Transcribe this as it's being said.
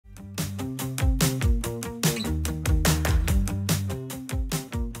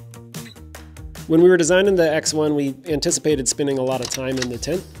When we were designing the X1, we anticipated spending a lot of time in the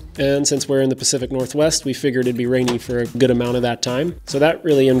tent. And since we're in the Pacific Northwest, we figured it'd be rainy for a good amount of that time. So that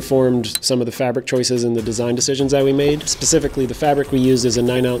really informed some of the fabric choices and the design decisions that we made. Specifically, the fabric we used is a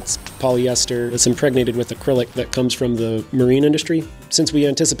 9-ounce polyester that's impregnated with acrylic that comes from the marine industry. Since we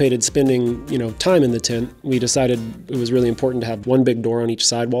anticipated spending, time in the tent, we decided it was really important to have one big door on each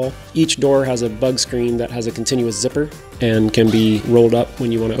sidewall. Each door has a bug screen that has a continuous zipper and can be rolled up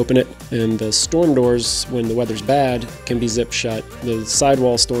when you want to open it. And the storm doors, when the weather's bad, can be zipped shut. The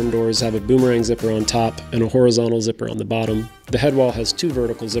sidewall storm doors have a boomerang zipper on top and a horizontal zipper on the bottom. The head wall has 2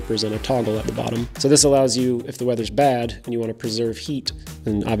 vertical zippers and a toggle at the bottom. So this allows you, if the weather's bad and you want to preserve heat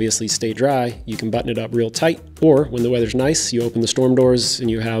and obviously stay dry, you can button it up real tight. Or when the weather's nice, you open the storm doors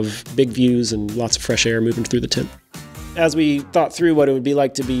and you have big views and lots of fresh air moving through the tent. As we thought through what it would be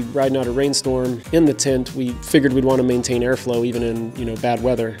like to be riding out a rainstorm in the tent, we figured we'd want to maintain airflow even in bad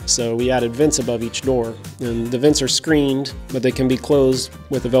weather. So we added vents above each door. And the vents are screened, but they can be closed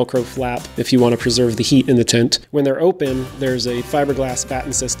with a Velcro flap if you want to preserve the heat in the tent. When they're open, there's a fiberglass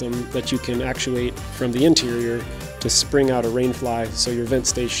batten system that you can actuate from the interior to spring out a rain fly so your vent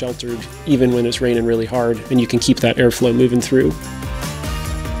stays sheltered even when it's raining really hard, and you can keep that airflow moving through.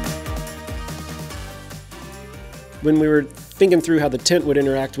 When we were thinking through how the tent would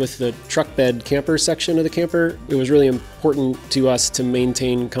interact with the truck bed camper section of the camper, it was really important to us to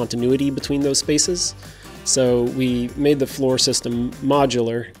maintain continuity between those spaces. So we made the floor system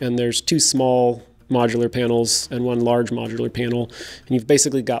modular, and there's 2 small modular panels and 1 large modular panel, and you've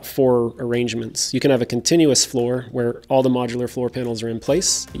basically got 4 arrangements. You can have a continuous floor where all the modular floor panels are in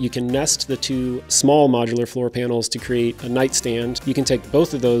place. You can nest the 2 small modular floor panels to create a nightstand. You can take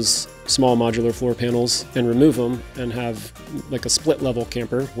both of those small modular floor panels and remove them and have like a split level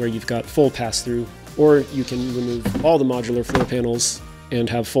camper where you've got full pass-through, or you can remove all the modular floor panels and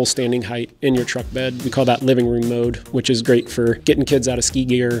have full standing height in your truck bed. We call that living room mode, which is great for getting kids out of ski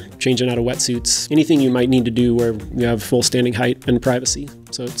gear, changing out of wetsuits, anything you might need to do where you have full standing height and privacy.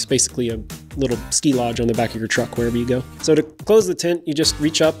 So it's basically a little ski lodge on the back of your truck wherever you go. So to close the tent, you just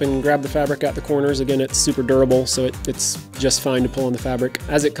reach up and grab the fabric at the corners. Again, it's super durable, so it's just fine to pull on the fabric.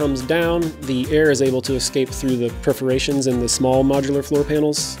 As it comes down, the air is able to escape through the perforations in the small modular floor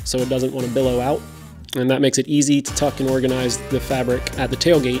panels, so it doesn't want to billow out. And that makes it easy to tuck and organize the fabric at the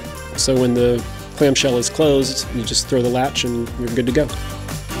tailgate. So when the clamshell is closed, you just throw the latch and you're good to go.